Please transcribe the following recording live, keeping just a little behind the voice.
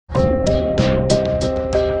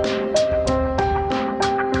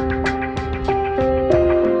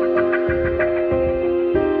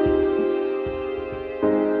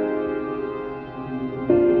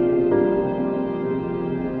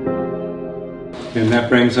And that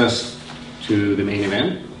brings us to the main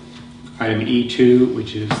event. Item E2,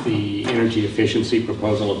 which is the energy efficiency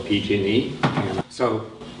proposal of PG&E. And so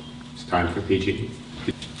it's time for PG&E.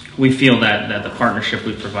 We feel that the partnership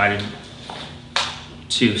we provided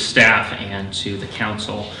to staff and to the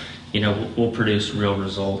council, will produce real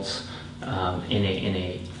results in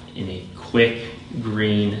a quick,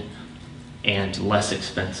 green, and less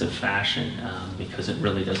expensive fashion, because it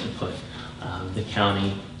really doesn't put the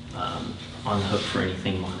county on the hook for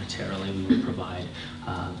anything monetarily.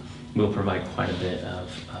 We'll provide quite a bit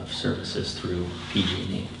of services through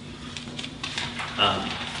PG&E.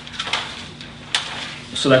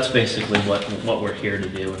 So that's basically what we're here to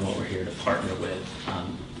do and what we're here to partner with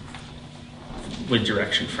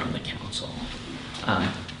direction from the council.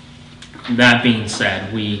 That being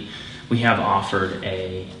said, we have offered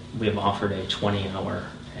a 20-hour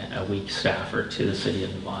a week staffer to the city of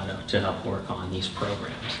Novato to help work on these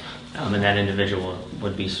programs, and that individual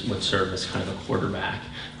would serve as kind of a quarterback,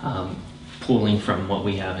 pooling from what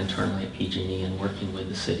we have internally at PG&E and working with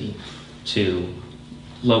the city to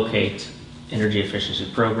locate energy efficiency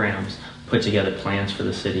programs, put together plans for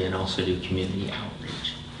the city, and also do community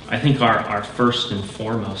outreach. I think our first and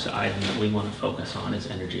foremost item that we want to focus on is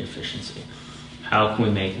energy efficiency. How can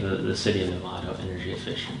we make the city of Novato energy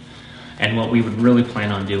efficient? And what we would really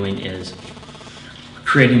plan on doing is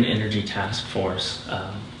creating an energy task force,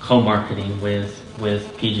 co-marketing with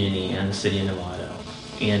PG&E and the city of Novato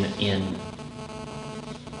in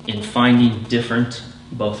finding different,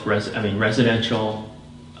 both residential,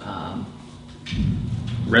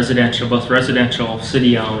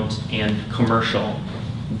 city-owned and commercial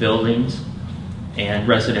buildings and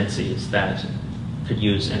residencies that could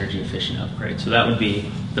use energy efficient upgrades. So that would be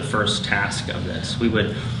the first task of this. We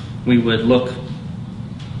would look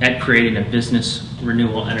at creating a business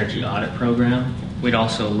renewable energy audit program. We'd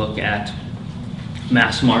also look at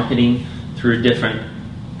mass marketing through different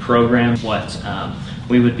programs. What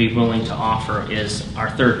we would be willing to offer is our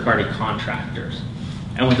third-party contractors.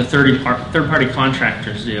 And what the third-party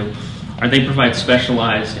contractors do are they provide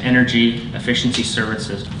specialized energy efficiency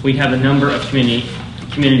services. We'd have a number of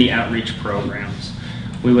community outreach programs.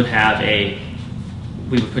 We would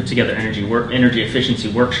put together energy efficiency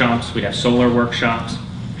workshops. We'd have solar workshops.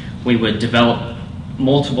 We would develop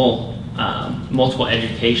multiple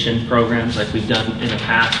education programs like we've done in the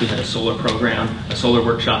past. We had a solar program, a solar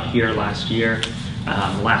workshop here last year.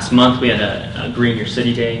 Last month we had a Green Your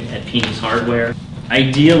City Day at Peeney's Hardware.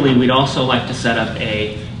 Ideally, we'd also like to set up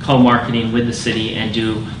a co-marketing with the city and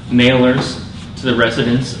do mailers to the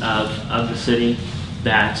residents of the city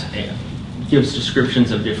that gives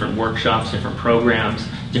descriptions of different workshops, different programs,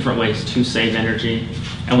 different ways to save energy.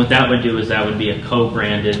 And what that would do is that would be a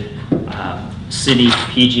co-branded city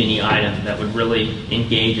PG&E item that would really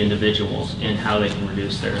engage individuals in how they can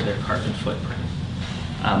reduce their carbon footprint.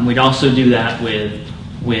 We'd also do that with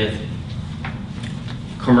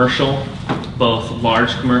commercial, both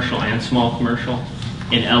large commercial and small commercial,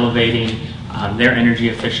 in elevating their energy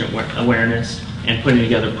efficient awareness and putting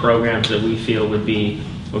together programs that we feel would be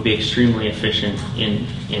extremely efficient in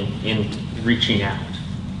reaching out.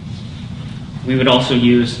 We would also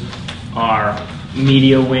use our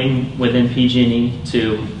media wing within PG&E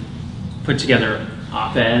to put together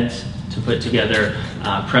op-eds, to put together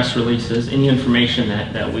press releases, any information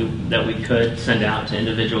that we could send out to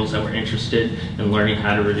individuals that were interested in learning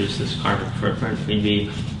how to reduce this carbon footprint. We'd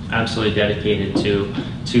be absolutely dedicated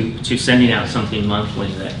to sending out something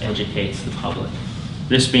monthly that educates the public.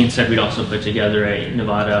 This being said, we'd also put together a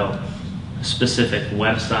Novato specific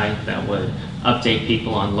website that would update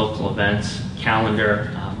people on local events,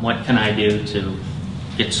 calendar, what can I do to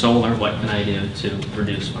get solar, what can I do to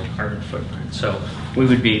reduce my carbon footprint. So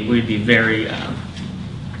we'd be very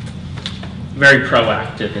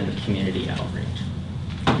proactive in the community outreach.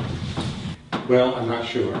 Well, I'm not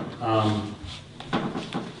sure.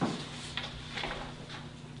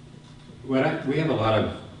 We have a lot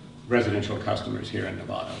of residential customers here in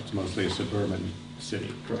Novato. It's mostly a suburban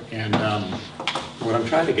city. Correct. And what I'm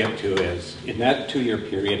trying to get to is, in that 2-year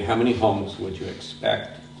period, how many homes would you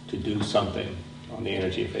expect to do something on the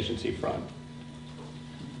energy efficiency front?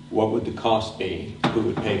 What would the cost be? Who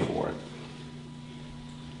would pay for it?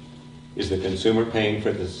 Is the consumer paying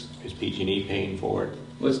for this? Is PG&E paying for it?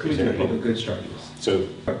 Well, it's coming from public goods charges. So,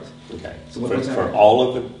 Correct. okay. So for all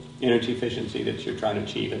of the energy efficiency that you're trying to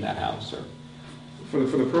achieve in that house, or? For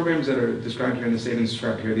the programs that are described here and the savings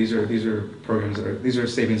described here, these are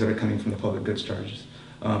savings that are coming from the public goods charges.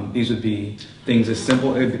 These would be things as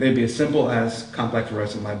simple, they'd be as simple as complex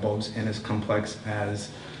fluorescent light bulbs and as complex as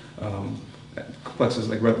complexes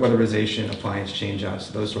like weatherization, appliance change-outs,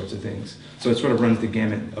 those sorts of things. So it sort of runs the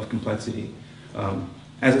gamut of complexity.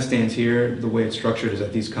 As it stands here, the way it's structured is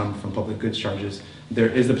that these come from public goods charges. There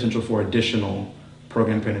is the potential for additional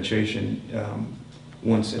program penetration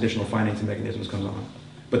once additional financing mechanisms comes on.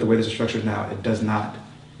 But the way this is structured now, it does not.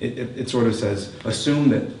 It sort of says, assume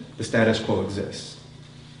that the status quo exists.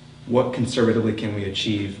 What conservatively can we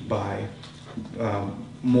achieve by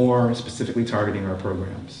more specifically targeting our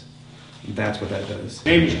programs? That's what that does.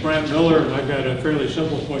 My name is Brent Miller, and I've got a fairly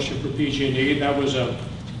simple question for PG&E. That was a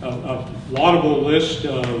laudable list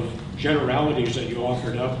of generalities that you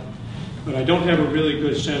offered up, but I don't have a really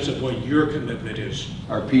good sense of what your commitment is.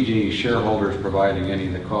 Are PG&E shareholders providing any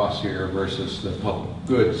of the costs here versus the public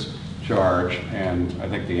goods charge? And I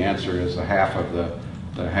think the answer is the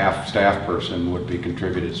half staff person would be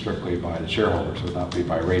contributed strictly by the shareholders, would not be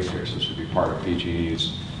by ratepayers. This would be part of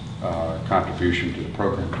PG&E's contribution to the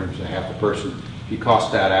program in terms of half the person. If you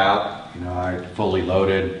cost that out, I fully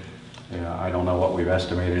loaded. I don't know what we've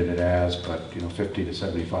estimated it as, but 50 to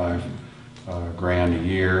 75 grand a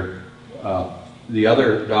year. The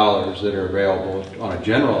other dollars that are available on a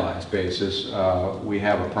generalized basis, we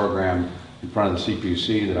have a program in front of the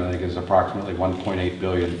CPUC that I think is approximately $1.8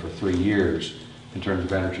 billion for 3 years in terms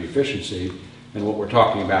of energy efficiency. And what we're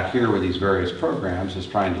talking about here with these various programs is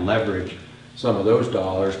trying to leverage some of those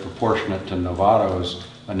dollars proportionate to Novato's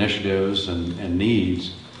initiatives and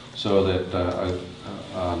needs, so that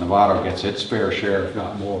Novato gets its fair share, if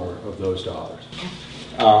not more, of those dollars.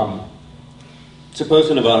 Suppose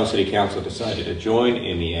the Novato City Council decided to join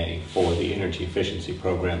MEA for the energy efficiency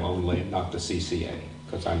program only and not the CCA,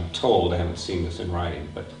 because I'm told, I haven't seen this in writing,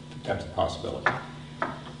 but that's a possibility.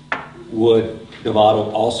 Would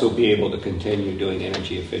Novato also be able to continue doing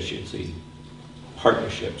energy efficiency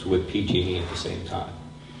partnerships with PG&E at the same time?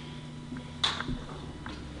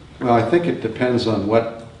 Well, I think it depends on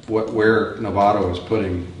where Novato is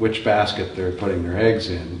putting, which basket they're putting their eggs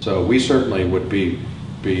in. So we certainly would be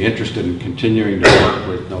interested in continuing to work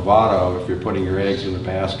with Novato if you're putting your eggs in the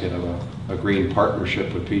basket of a green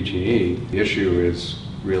partnership with PG&E. The issue is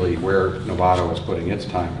really where Novato is putting its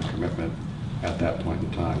time and commitment at that point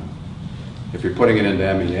in time. If you're putting it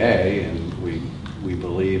into MEA, and we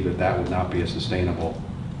believe that would not be a sustainable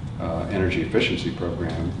energy efficiency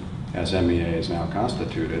program as MEA is now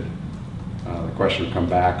constituted, the question would come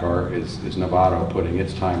back, is Novato putting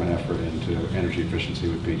its time and effort into energy efficiency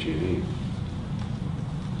with PG&E?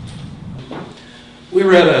 We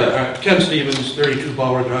were at Ken Stevens, 32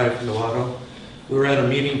 Bauer Drive, Novato. We were at a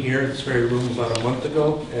meeting here in this very room about a month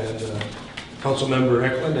ago, and Councilmember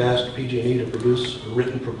Eklund asked PG&E to produce a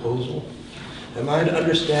written proposal. Am I to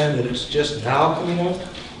understand that it's just now coming up?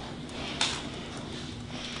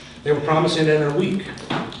 They were promising it in a week.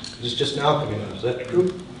 It's just now coming up. Is that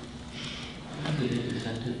true?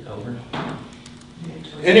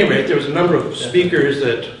 At any rate, there was a number of speakers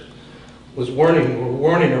that were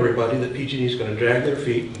warning everybody that PG&E is going to drag their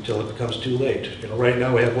feet until it becomes too late. Right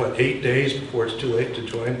now we have, 8 days before it's too late to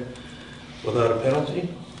join without a penalty?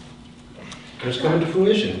 And it's coming to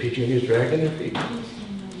fruition. PG&E is dragging their feet.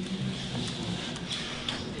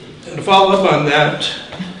 And to follow up on that,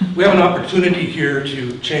 we have an opportunity here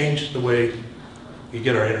to change the way we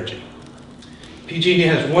get our energy. PG&E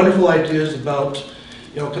has wonderful ideas about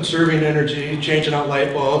conserving energy, changing out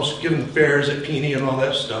light bulbs, giving fares at P&E and all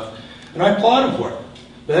that stuff. And I applaud them for it.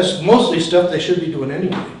 But that's mostly stuff they should be doing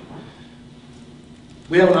anyway.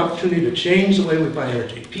 We have an opportunity to change the way we buy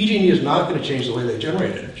energy. PG&E is not going to change the way they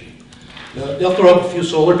generate energy. They'll throw up a few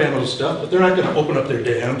solar panels and stuff, but they're not going to open up their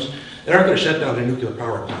dams. They aren't going to shut down their nuclear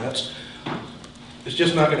power plants. It's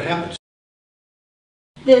just not going to happen.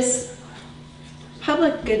 This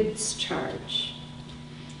public goods charge,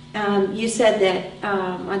 you said that,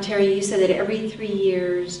 Ontario, you said that every 3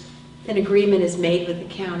 years an agreement is made with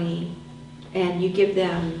the county and you give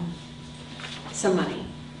them some money.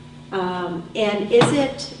 And is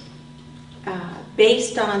it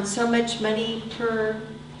based on so much money per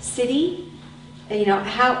city?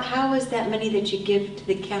 How is that money that you give to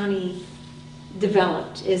the county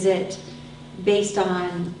developed? Is it based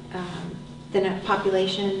on the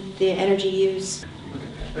population, the energy use?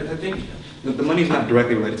 But I think the money is not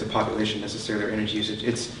directly related to population necessarily or energy usage.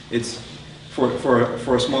 It's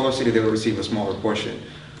for a smaller city, they will receive a smaller portion.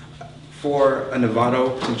 For a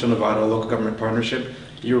potential Novato local government partnership,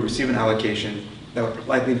 you'll receive an allocation that would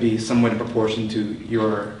likely be somewhat in proportion to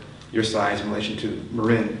your size in relation to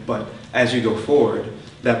Marin. But as you go forward,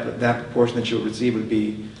 that proportion that you'll receive would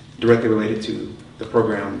be directly related to the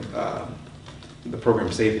program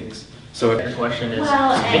savings. So the question is,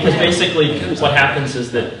 because basically what happens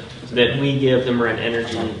is that that we give them an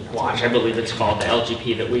energy watch. I believe it's called the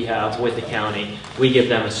LGP that we have with the county. We give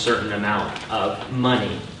them a certain amount of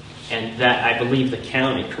money, and that I believe the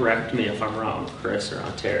county, correct me if I'm wrong, Chris, or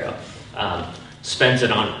Ontario, spends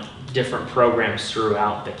it on different programs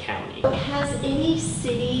throughout the county. Has any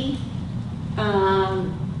city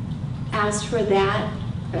asked for that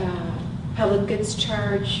public goods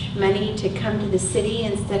charge money to come to the city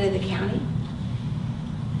instead of the county?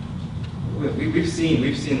 We've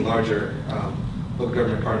seen larger local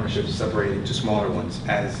government partnerships separated into smaller ones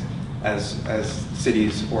as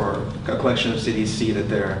cities or a collection of cities see that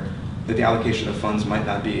the allocation of funds might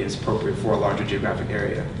not be as appropriate for a larger geographic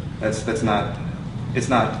area. It's not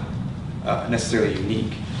necessarily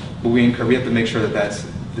unique, but we have to make sure that that's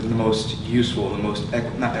the most useful, the most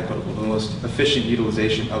not equitable, the most efficient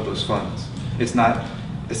utilization of those funds. It's not,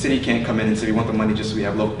 the city can't come in and say we want the money just so we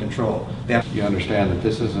have local control. You understand that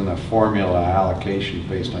this isn't a formula allocation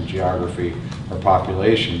based on geography or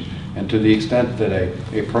population, and to the extent that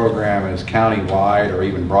a program is county-wide or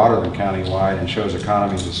even broader than county-wide and shows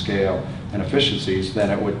economies of scale and efficiencies, then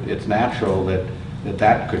it's natural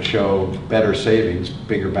that could show better savings,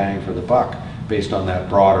 bigger bang for the buck based on that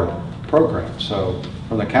broader program. So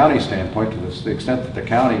from the county standpoint, to the extent that the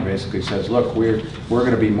county basically says, look, we're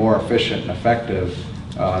going to be more efficient and effective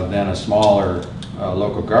than a smaller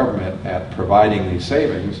local government at providing these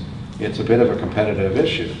savings, it's a bit of a competitive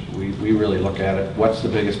issue. We really look at it, what's the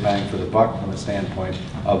biggest bang for the buck from the standpoint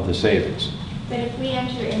of the savings. But if we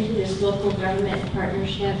enter into this local government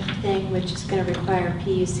partnership thing, which is going to require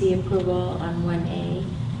PUC approval on 1A,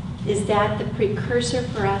 is that the precursor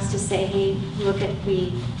for us to say, hey, look at,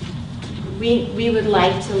 we would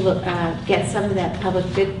like to look, get some of that public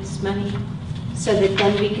goods money so that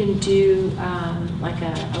then we can do like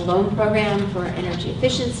a loan program for energy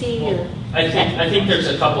efficiency? Or I think there's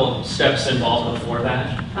a couple steps involved before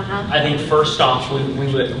that. I think first off, we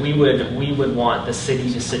would want the city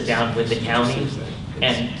to sit down with the county,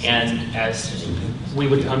 and as we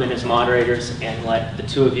would come in as moderators and let the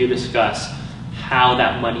two of you discuss how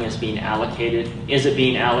that money is being allocated. Is it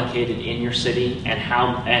being allocated in your city, and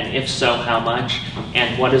how, and if so, how much,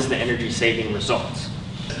 and what is the energy saving results?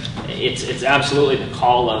 It's absolutely the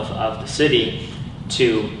call of the city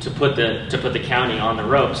to put the county on the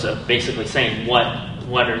ropes of basically saying what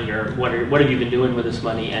have you been doing with this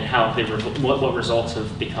money, and how what results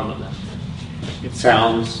have become of them. It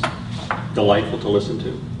sounds delightful to listen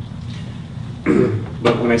to,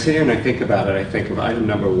 but when I sit here and I think about it, I think of item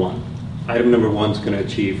number one. Item number one is going to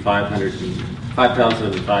achieve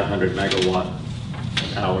 5,500 megawatt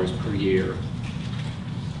hours per year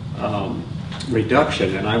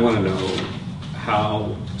reduction, and I want to know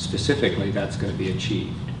how specifically that's going to be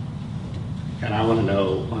achieved. And I want to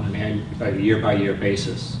know on a year-by-year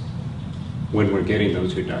basis when we're getting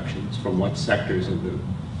those reductions, from what sectors of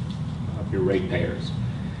your ratepayers,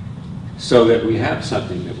 so that we have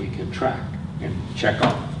something that we can track and check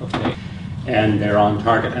off, okay? And they're on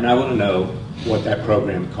target. And I want to know what that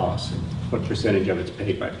program costs, and what percentage of it's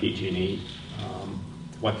paid by PG&E,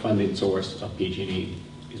 what funding source of PG&E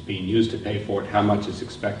is being used to pay for it, how much is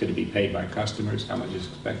expected to be paid by customers, how much is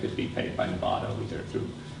expected to be paid by Novato, either through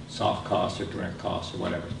soft costs or direct costs or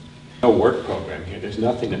whatever. No work program here. There's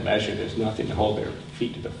nothing to measure. There's nothing to hold their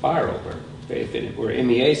feet to the fire over. If it were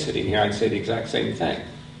MEA sitting here, I'd say the exact same thing.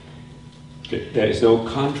 There is no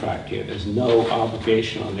contract here. There's no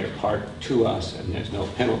obligation on their part to us, and there's no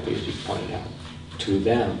penalty, as you pointed out, to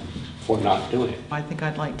them for not doing it. I think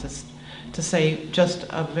I'd like to say just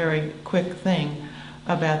a very quick thing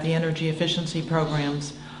about the energy efficiency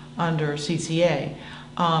programs under CCA.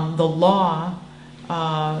 The law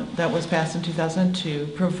that was passed in 2002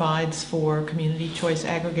 provides for community choice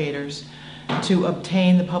aggregators to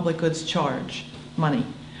obtain the public goods charge money.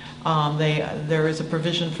 There is a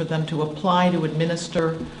provision for them to apply to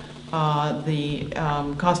administer the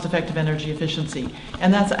cost-effective energy efficiency.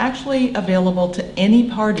 And that's actually available to any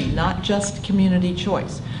party, not just community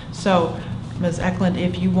choice. So, Ms. Eklund,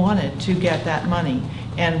 if you wanted to get that money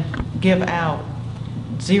and give out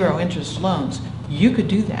zero interest loans, you could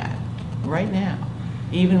do that right now,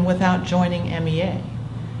 even without joining MEA.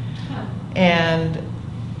 And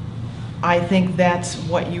I think that's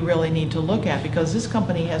what you really need to look at, because this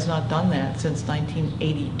company has not done that since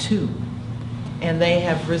 1982. And they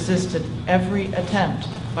have resisted every attempt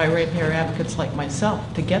by ratepayer advocates like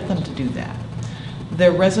myself to get them to do that.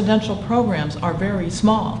 Their residential programs are very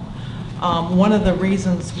small. One of the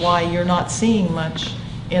reasons why you're not seeing much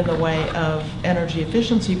in the way of energy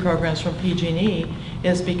efficiency programs from PG&E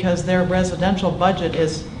is because their residential budget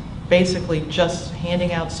is basically just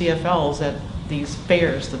handing out CFLs at these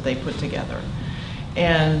fairs that they put together.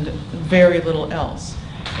 and very little else.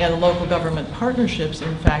 And local government partnerships,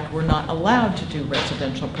 in fact, were not allowed to do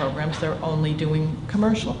residential programs. They're only doing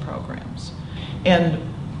commercial programs. And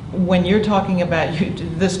when you're talking about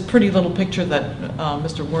this pretty little picture that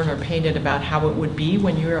Mr. Werner painted about how it would be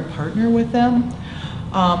when you're a partner with them,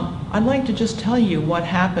 I'd like to just tell you what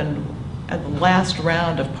happened at the last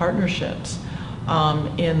round of partnerships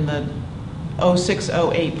in the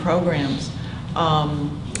 06-08 programs.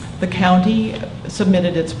 The county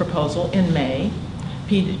submitted its proposal in May,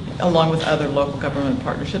 along with other local government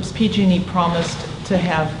partnerships. PG&E promised to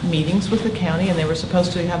have meetings with the county, and they were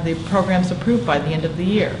supposed to have the programs approved by the end of the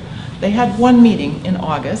year. They had one meeting in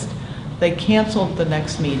August. They canceled the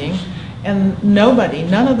next meeting, and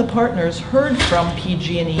none of the partners heard from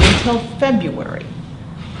PG&E until February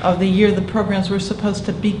of the year the programs were supposed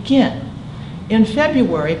to begin. In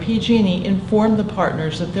February, PG&E informed the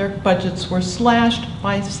partners that their budgets were slashed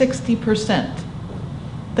by 60%.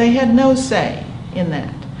 They had no say in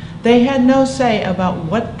that. They had no say about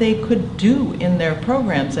what they could do in their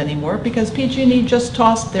programs anymore because PG&E just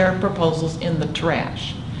tossed their proposals in the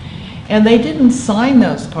trash. And they didn't sign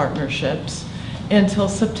those partnerships until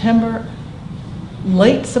September,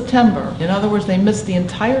 late September. In other words, they missed the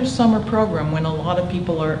entire summer program when a lot of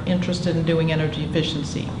people are interested in doing energy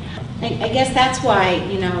efficiency. I guess that's why,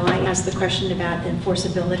 I asked the question about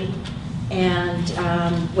enforceability and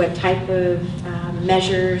what type of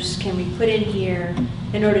measures can we put in here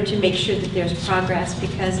in order to make sure that there's progress,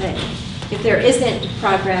 because if there isn't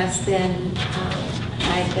progress, then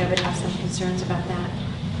I would have some concerns about that.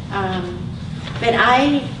 But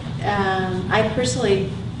I personally,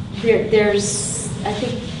 I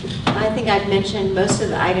think I've mentioned most of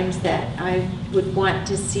the items that I would want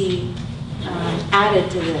to see added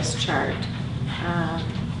to this chart.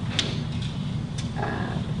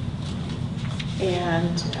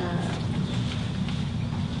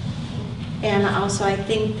 And also I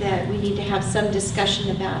think that we need to have some discussion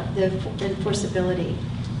about the enforceability.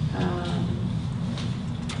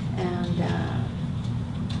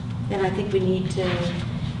 Then I think we need to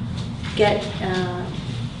get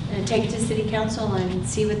take it to City Council and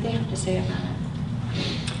see what they have to say about it.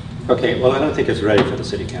 Okay, well, I don't think it's ready for the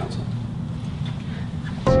City Council.